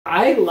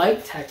I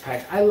like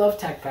TacPack. I love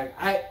TacPack.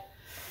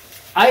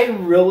 I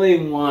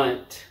really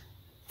want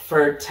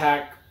for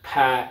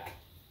TacPack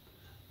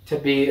to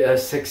be a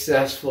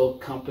successful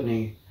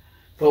company.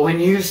 But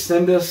when you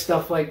send us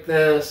stuff like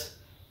this,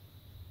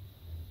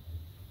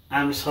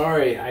 I'm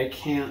sorry, I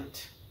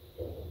can't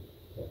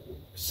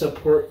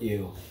support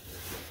you.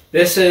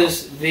 This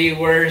is the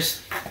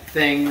worst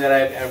thing that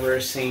I've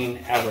ever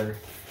seen, ever.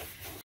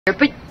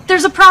 But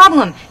there's a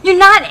problem. You're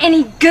not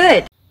any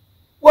good.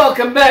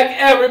 Welcome back,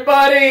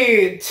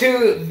 everybody,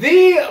 to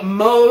the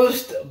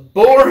most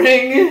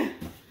boring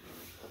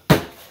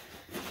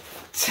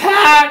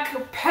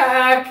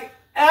TacPack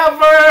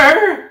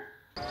ever.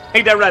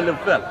 Ain't that right, little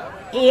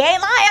fella? He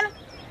ain't lying.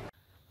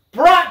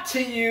 Brought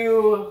to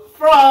you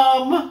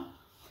from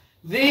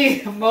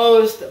the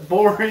most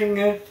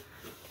boring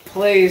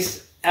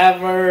place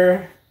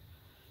ever.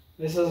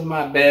 This is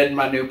my bed,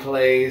 my new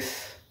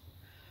place.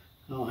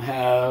 I don't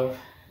have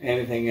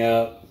anything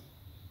up.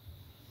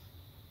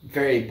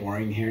 Very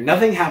boring here.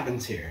 Nothing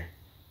happens here.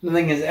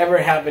 Nothing has ever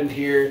happened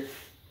here.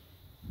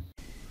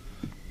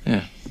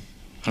 Yeah.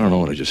 I don't know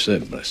what I just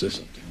said, but I said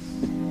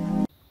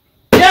something.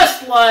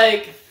 Just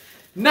like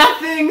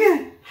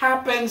nothing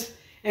happens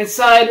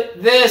inside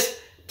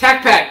this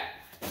TacPack.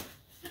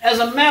 As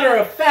a matter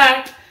of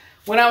fact,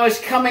 when I was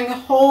coming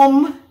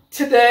home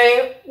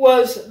today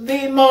was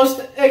the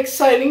most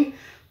exciting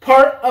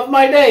part of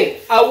my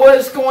day. I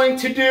was going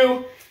to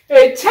do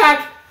a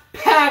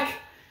TacPack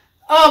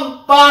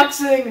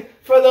unboxing.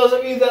 For those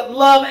of you that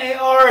love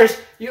ARs,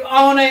 you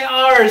own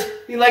ARs,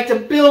 you like to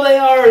build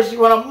ARs, you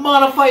want to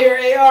modify your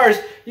ARs,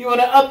 you want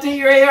to update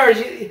your ARs.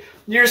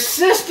 Your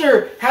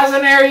sister has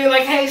an AR, you're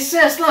like, hey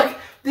sis, look,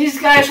 these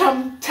guys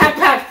from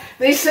TacPack,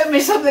 they sent me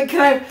something.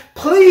 Can I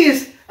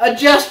please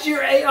adjust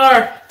your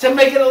AR to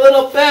make it a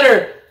little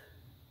better?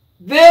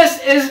 This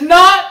is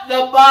not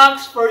the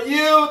box for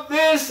you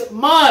this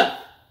month.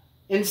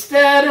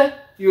 Instead,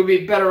 you would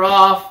be better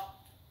off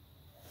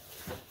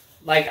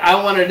like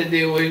I wanted to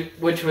do,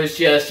 which was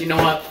just, you know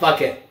what,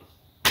 fuck it.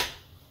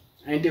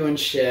 I ain't doing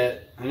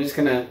shit. I'm gonna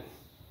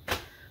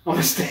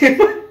stay in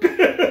my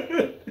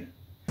bed.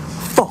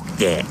 Fuck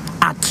that.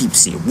 I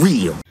keeps it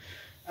real.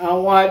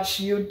 I'll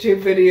watch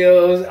YouTube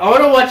videos. I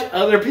want to watch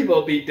other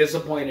people be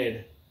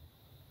disappointed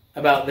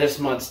about this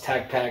month's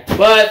TacPack.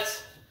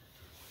 But,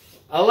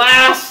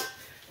 alas,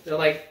 they're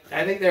like,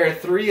 I think there are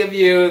 3 of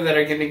you that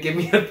are going to give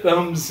me a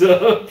thumbs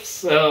up.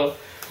 So,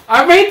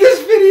 I made this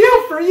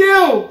video for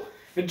you.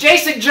 And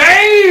Jason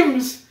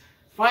James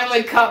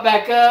finally caught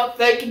back up.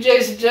 Thank you,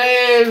 Jason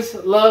James.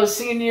 Love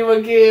seeing you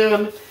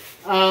again.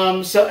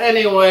 So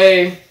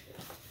anyway,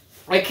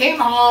 I came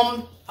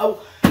home.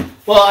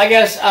 Well, I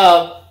guess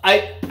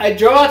I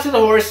drove out to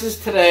the horses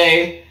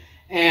today,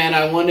 and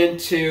I wanted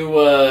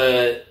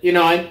to, you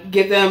know, I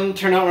get them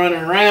turned out running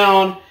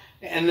around,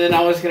 and then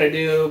I was gonna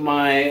do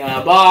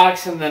my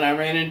box, and then I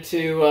ran into,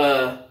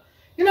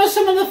 you know,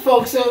 some of the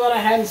folks there that I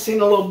hadn't seen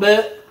a little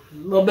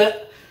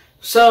bit.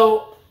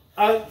 So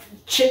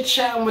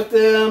chit-chatting with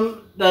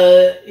them,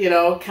 you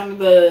know, kind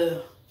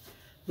of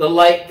the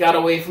light got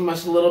away from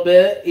us a little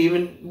bit,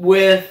 even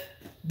with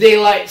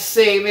daylight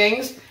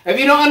savings. If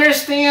you don't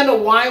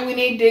understand why we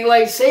need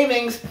daylight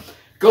savings,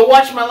 go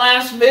watch my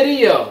last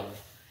video.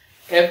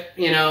 If,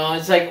 you know,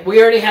 it's like we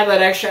already had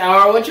that extra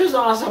hour, which was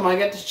awesome. I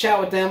got to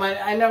chat with them.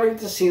 I never get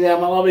to see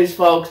them. I love these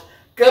folks.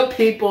 Good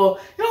people.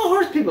 You know,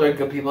 horse people are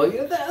good people.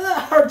 The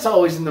heart's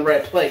always in the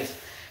right place.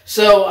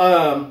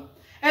 So,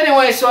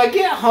 anyway, so I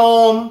get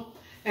home,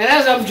 and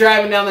as I'm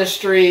driving down the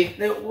street,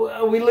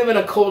 we live in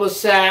a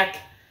cul-de-sac,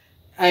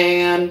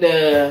 and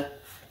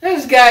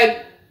this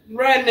guy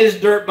riding his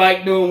dirt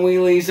bike doing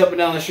wheelies up and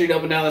down the street,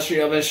 up and down the street,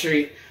 up and down the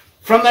street.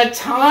 From the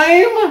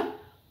time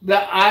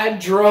that I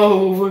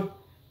drove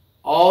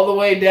all the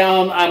way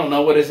down, I don't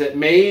know, what is it,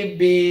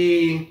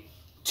 maybe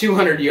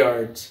 200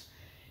 yards,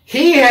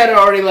 he had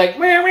already like,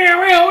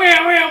 wheelie.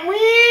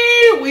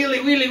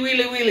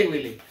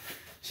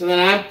 So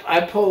then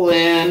I pull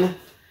in,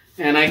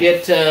 and I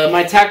get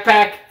my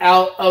TacPack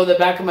out of the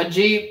back of my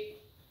Jeep,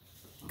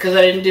 because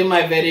I didn't do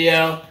my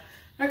video.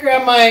 I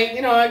grab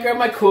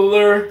my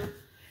cooler,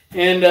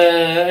 and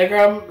I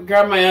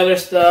grab my other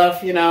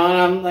stuff, you know, and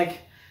I'm like,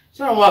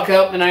 so I walk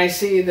up, and I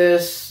see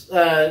this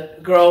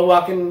girl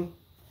walking,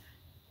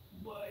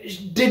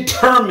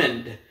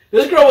 determined.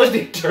 This girl was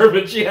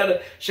determined. She had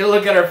a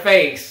look at her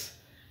face,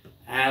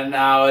 and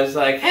I was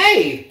like,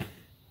 hey,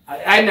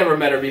 I'd never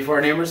met her before.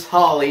 Her name was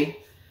Holly.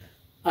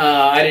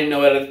 I didn't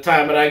know it at the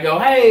time, but I go,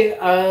 hey,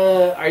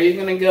 are you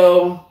gonna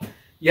go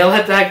yell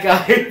at that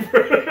guy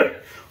for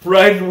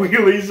riding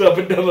wheelies up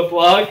and down the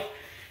block?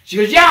 She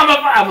goes, yeah,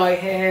 I'm like,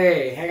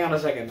 hey, hang on a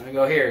second. I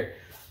go, here.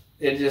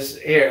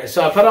 Here.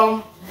 So I put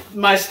all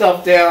my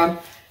stuff down,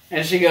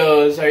 and she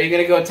goes, are you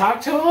going to go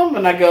talk to him?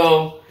 And I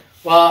go,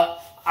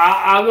 well,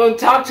 I'll go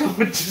talk to him,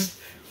 but just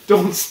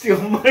don't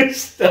steal my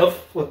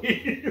stuff,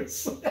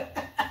 please.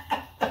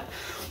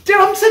 Dude,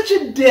 I'm such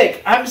a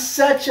dick. I'm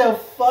such a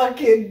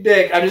fucking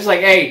dick. I'm just like,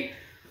 hey,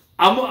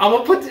 I'm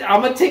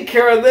gonna take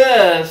care of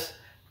this.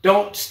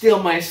 Don't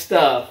steal my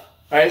stuff.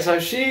 All right, so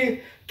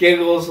she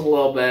giggles a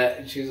little bit,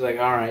 and she's like,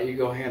 all right, you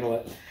go handle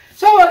it.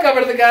 So I walk over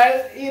to the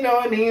guy, you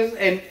know, and he's,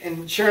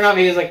 and sure enough,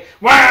 he was like,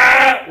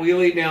 wah!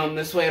 Wheelie down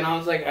this way, and I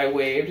was like, I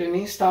waved, and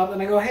he stopped, and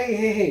I go,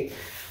 hey,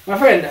 my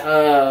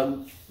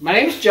friend, my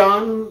name's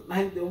John,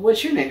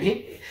 what's your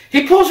name?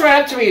 He pulls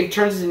right up to me and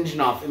turns his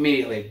engine off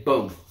immediately,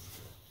 boom.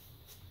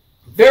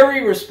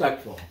 Very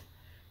respectful.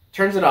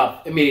 Turns it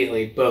off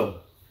immediately, boom.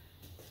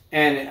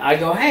 And I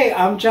go, hey,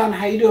 I'm John,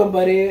 how you doing,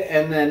 buddy?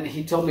 And then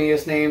he told me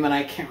his name, and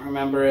I can't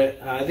remember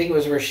it. I think it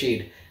was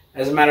Rashid.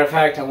 As a matter of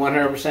fact, I'm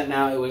 100%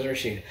 now, it was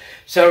Rashid.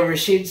 So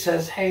Rashid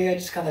says, hey, I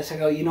just got this. I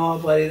go, you know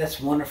what, buddy, that's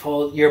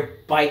wonderful. Your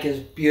bike is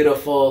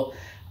beautiful.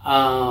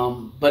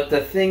 But the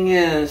thing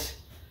is,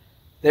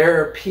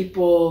 there are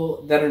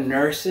people that are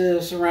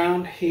nurses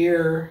around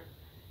here,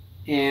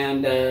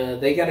 and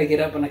they got to get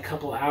up in a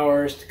couple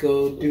hours to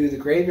go do the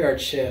graveyard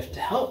shift to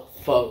help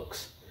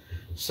folks.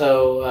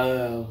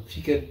 So if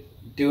you could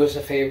do us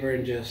a favor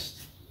and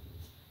just,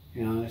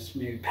 you know, just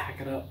maybe pack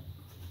it up.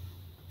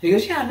 He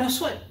goes, yeah, no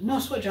sweat,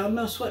 John,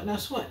 no sweat. I'm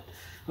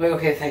like,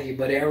 okay, thank you,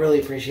 buddy. I really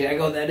appreciate it. I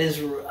go, that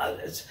is,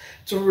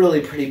 it's a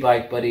really pretty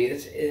bike, buddy.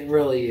 It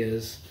really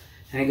is.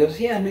 And he goes,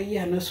 yeah,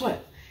 no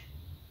sweat.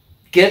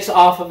 Gets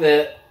off of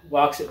it,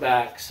 walks it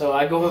back. So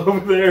I go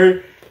over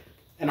there,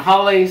 and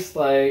Holly's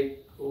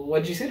like,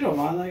 what'd you say to him?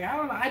 I'm like, I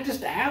don't know. I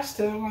just asked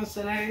him. I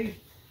said, hey.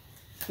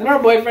 Then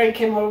our boyfriend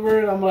came over,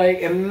 and I'm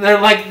like, and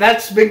they're like,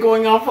 that's been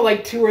going on for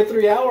like 2 or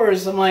 3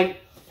 hours. I'm like,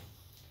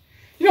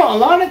 you know, a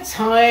lot of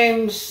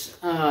times,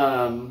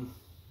 oh,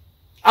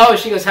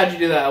 she goes, how'd you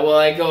do that? Well,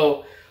 I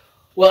go,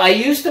 well, I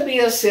used to be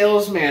a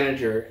sales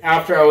manager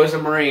after I was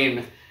a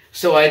Marine.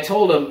 So I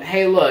told him,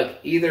 hey, look,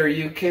 either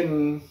you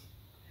can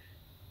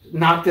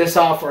knock this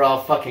off or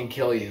I'll fucking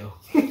kill you.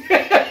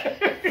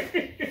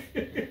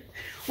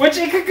 Which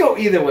it could go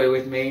either way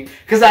with me,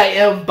 because I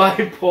am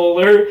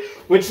bipolar,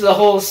 which the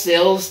whole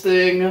sales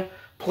thing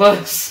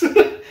plus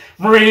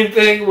Marine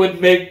thing would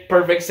make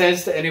perfect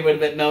sense to anybody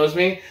that knows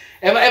me.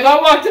 If I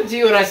walked up to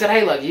you and I said,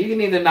 hey, look, you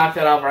can either knock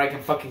that off or I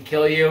can fucking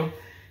kill you,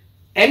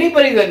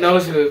 anybody that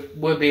knows who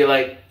would be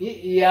like,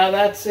 yeah,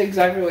 that's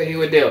exactly what he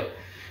would do.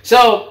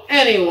 So,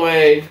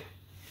 anyway,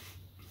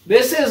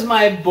 this is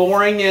my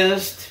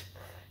boringest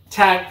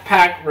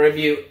TacPack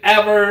review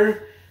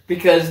ever,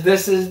 because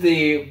this is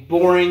the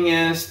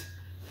boringest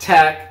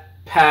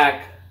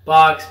TacPack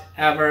box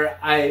ever.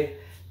 I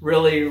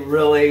really,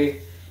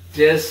 really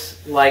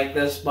dislike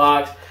this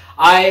box.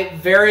 I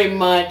very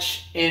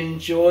much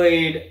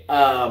enjoyed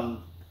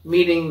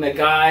meeting the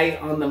guy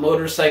on the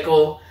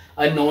motorcycle,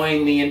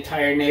 annoying the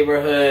entire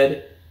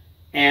neighborhood,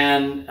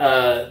 and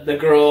the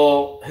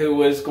girl who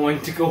was going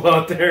to go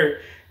out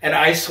there, and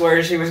I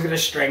swear she was going to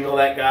strangle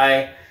that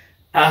guy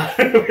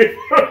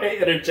before I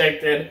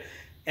interjected,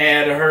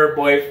 and her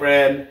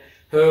boyfriend,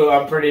 who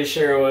I'm pretty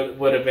sure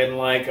would have been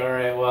like, all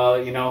right,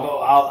 well, you know,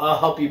 I'll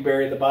help you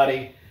bury the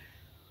body.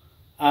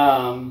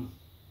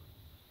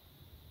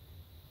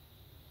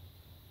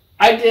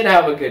 I did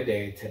have a good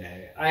day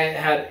today. I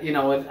had, you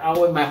know,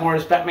 with my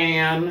horseback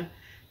man,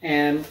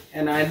 and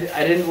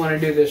I didn't want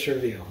to do this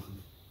review.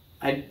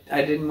 I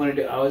didn't want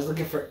to do. I was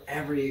looking for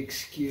every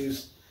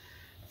excuse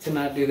to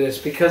not do this,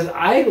 because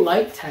I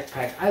like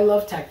TacPack. I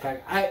love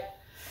TacPack.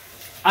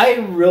 I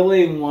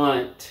really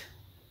want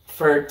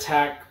for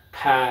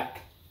TacPack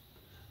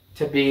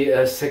to be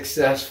a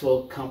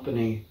successful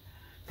company,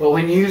 but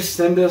when you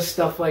send us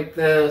stuff like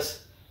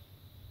this,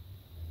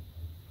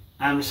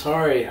 I'm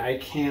sorry, I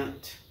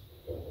can't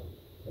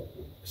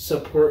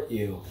support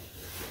you.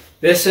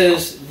 This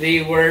is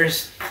the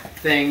worst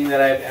thing that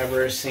I've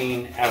ever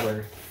seen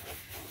ever.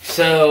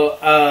 So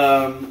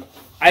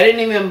I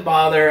didn't even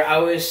bother. I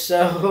was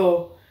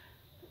so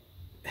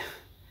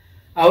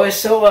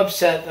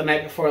upset the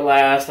night before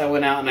last. I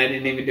went out and I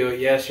didn't even do it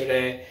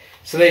yesterday.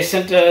 So they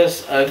sent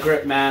us a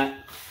grip mat.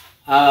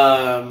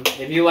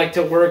 If you like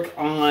to work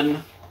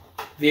on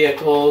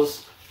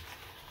vehicles,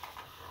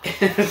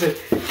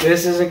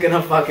 this isn't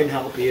gonna fucking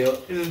help you.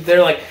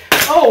 They're like,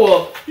 oh,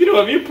 well, you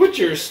know, if you put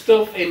your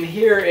stuff in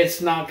here, it's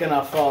not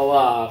gonna fall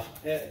off.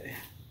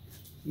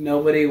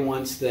 Nobody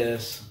wants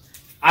this.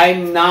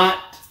 I'm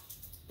not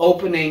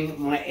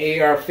opening my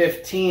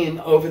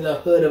AR-15 over the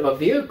hood of a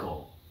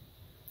vehicle.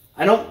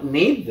 I don't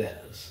need this.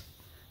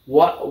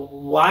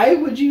 Why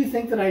would you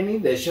think that I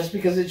need this? Just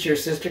because it's your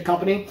sister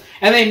company?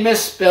 And they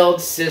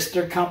misspelled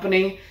sister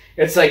company.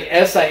 It's like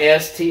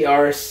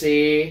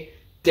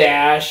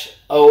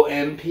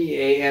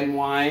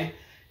SISTRC-OMPANY.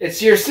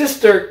 It's your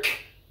sister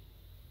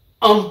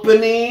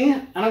company.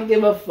 I don't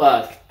give a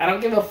fuck. I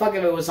don't give a fuck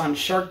if it was on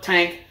Shark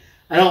Tank.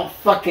 I don't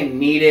fucking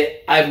need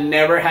it. I've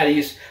never had to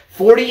use.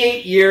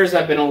 48 years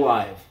I've been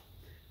alive.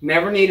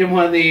 Never needed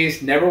one of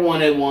these. Never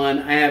wanted one.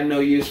 I have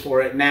no use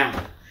for it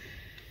now.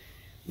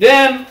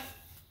 Then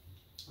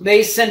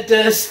they sent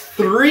us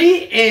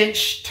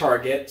 3-inch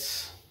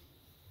targets,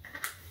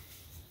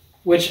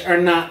 which are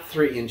not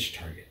 3-inch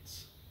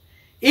targets.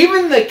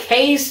 Even the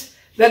case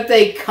that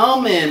they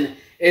come in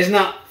is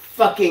not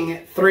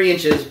fucking 3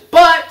 inches.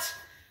 But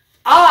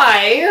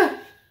I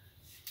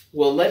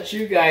will let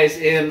you guys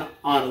in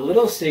on a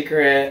little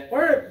secret,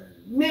 or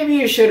maybe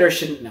you should or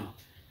shouldn't know.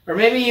 Or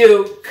maybe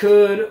you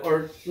could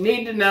or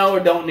need to know or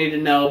don't need to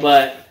know,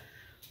 but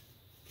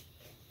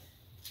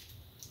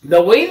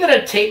the way that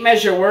a tape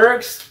measure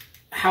works,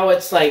 how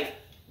it's like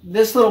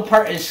this little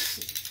part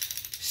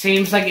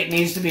seems like it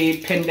needs to be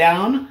pinned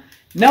down.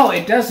 No,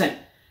 it doesn't.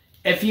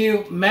 If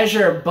you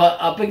measure butt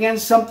up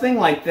against something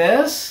like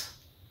this,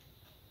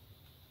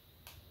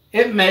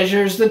 it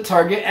measures the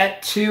target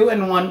at 2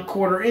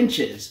 1/4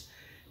 inches.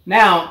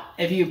 Now,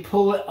 if you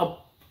pull it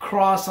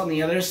across on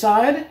the other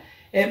side,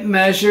 it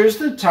measures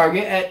the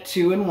target at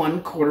 2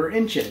 1/4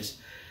 inches.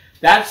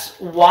 That's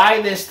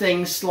why this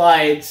thing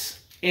slides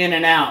in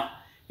and out.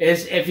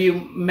 Is if you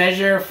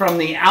measure from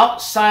the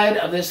outside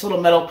of this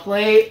little metal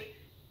plate,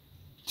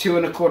 2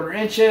 1/4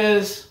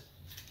 inches.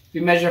 If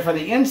you measure from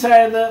the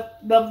inside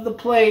of the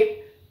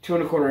plate, 2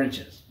 1/4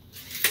 inches.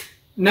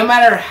 No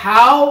matter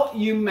how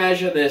you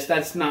measure this,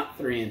 that's not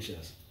 3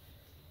 inches.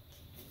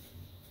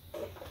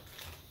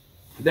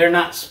 They're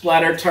not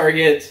splatter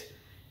targets,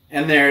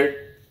 and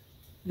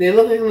they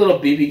look like little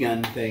BB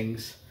gun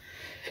things.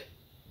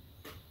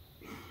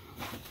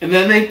 And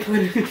then they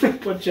put a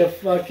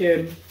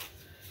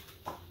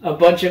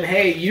bunch of,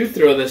 hey, you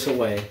throw this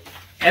away.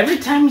 Every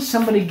time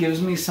somebody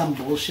gives me some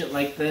bullshit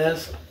like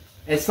this,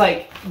 it's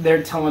like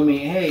they're telling me,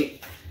 hey,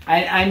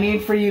 I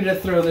need for you to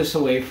throw this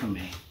away from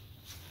me.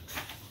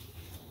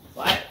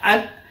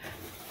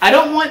 I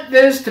don't want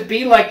this to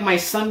be like my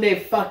Sunday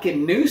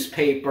fucking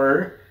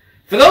newspaper.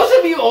 For those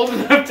of you old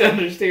enough to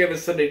understand the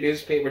Sunday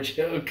newspaper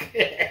joke,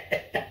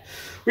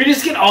 we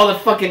just get all the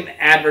fucking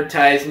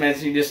advertisements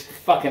and you just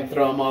fucking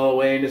throw them all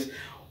away and just,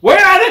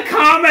 where are the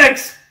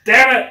comics?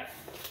 Damn it!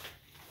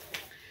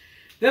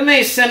 Then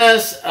they sent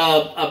us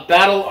a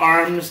Battle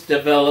Arms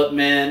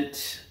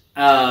development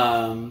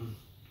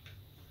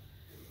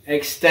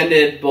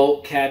extended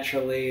bolt catch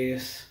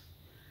release.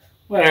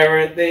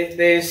 Whatever,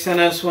 they sent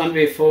us one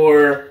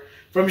before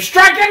from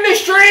Strike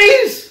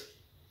Industries!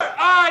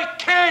 I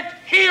can't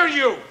hear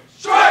you!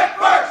 Strike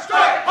first,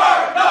 strike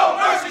hard, no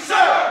mercy,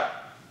 sir!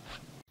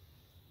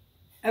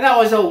 And that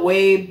was a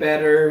way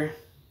better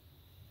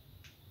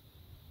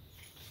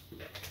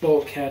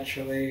bolt catch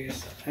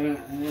release.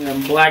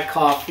 And Black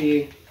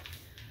Coffee,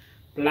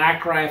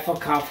 Black Rifle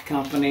Coffee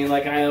Company.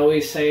 Like I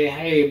always say,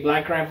 hey,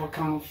 Black Rifle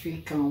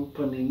Coffee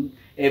Company,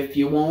 if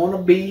you want to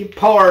be a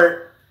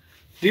part,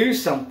 do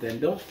something.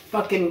 Don't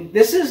fucking...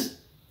 This is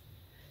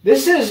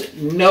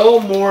no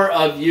more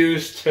of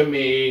use to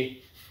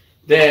me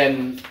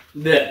than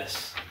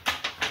this.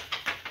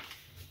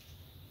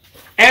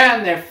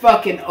 And they're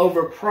fucking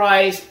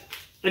overpriced.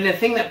 And the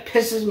thing that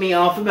pisses me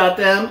off about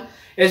them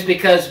is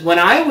because when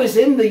I was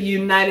in the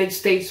United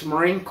States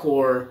Marine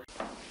Corps...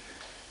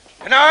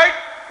 Tonight,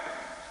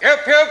 you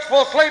pukes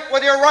will sleep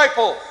with your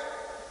rifles.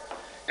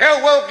 You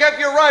will give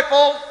your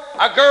rifle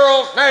a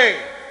girl's name.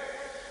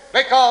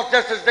 Because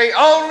this is the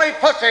only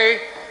pussy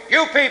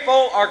you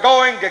people are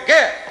going to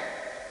get.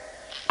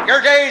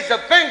 Your days of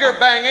finger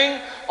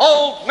banging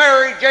old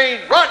Mary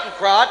Jane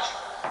Rottencrotch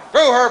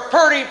through her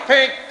pretty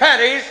pink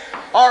panties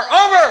are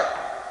over.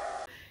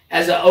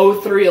 As a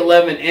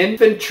 0311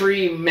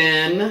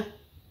 infantryman,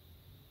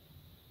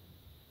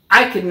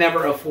 I could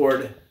never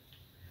afford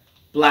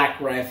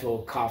Black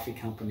Rifle Coffee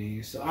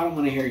Company, so I don't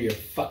want to hear your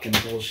fucking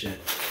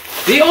bullshit.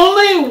 The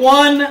only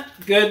one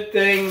good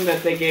thing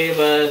that they gave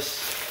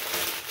us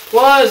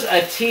was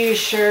a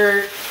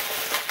t-shirt.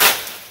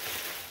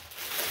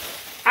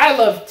 I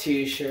love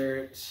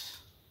t-shirts.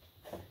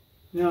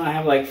 You know, I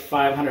have like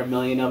 500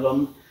 million of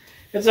them.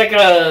 It's like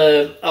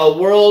a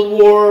World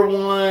War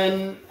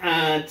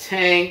I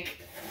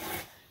tank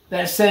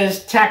that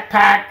says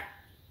TacPack.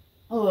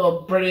 A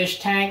little British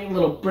tank, a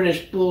little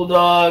British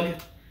bulldog,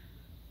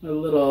 a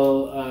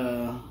little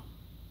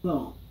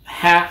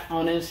hat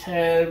on his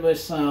head with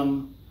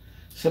some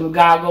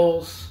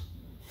goggles.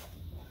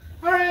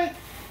 All right.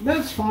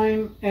 That's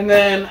fine. And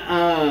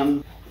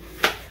then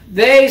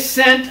they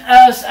sent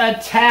us a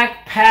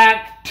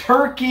TacPack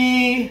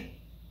turkey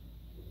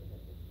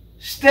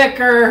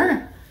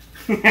sticker.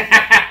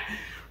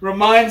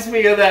 Reminds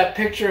me of that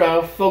picture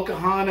of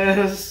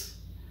Pocahontas.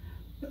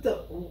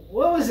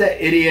 What was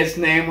that idiot's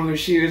name when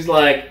she was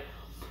like,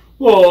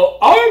 well,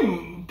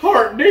 I'm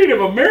part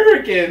Native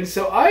American,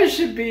 so I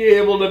should be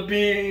able to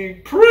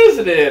be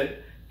president.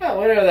 Oh,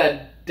 whatever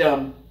that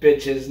dumb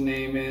bitch's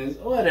name is.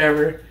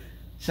 Whatever.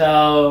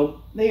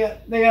 So they got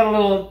a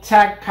little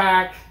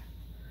TacPack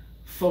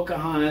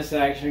Pocahontas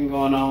action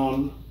going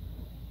on.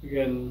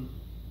 Again,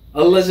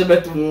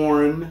 Elizabeth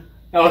Warren.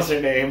 That was her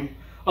name.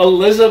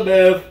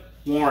 Elizabeth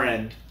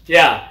Warren.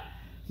 Yeah.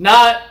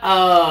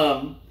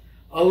 Not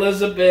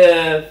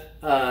Elizabeth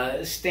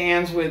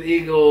stands with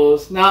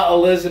eagles. Not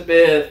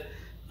Elizabeth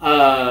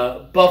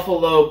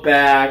Buffalo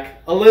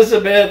back.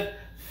 Elizabeth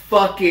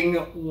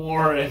fucking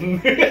Warren.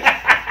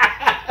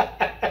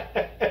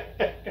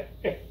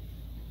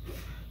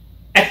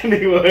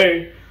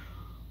 Anyway,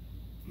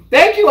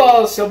 thank you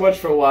all so much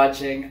for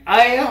watching.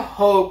 I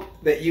hope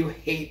that you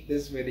hate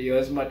this video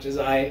as much as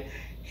I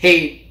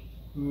hate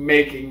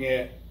making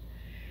it.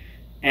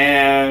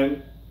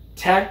 And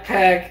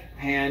TacPack,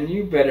 man,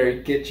 you better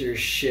get your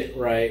shit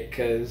right,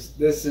 because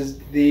this is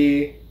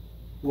the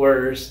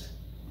worst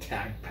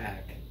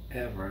TacPack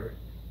ever.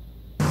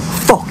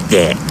 Fuck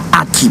that.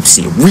 I keeps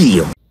it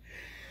real.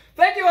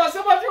 Thank you all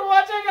so much for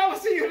watching. I will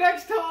see you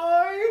next time.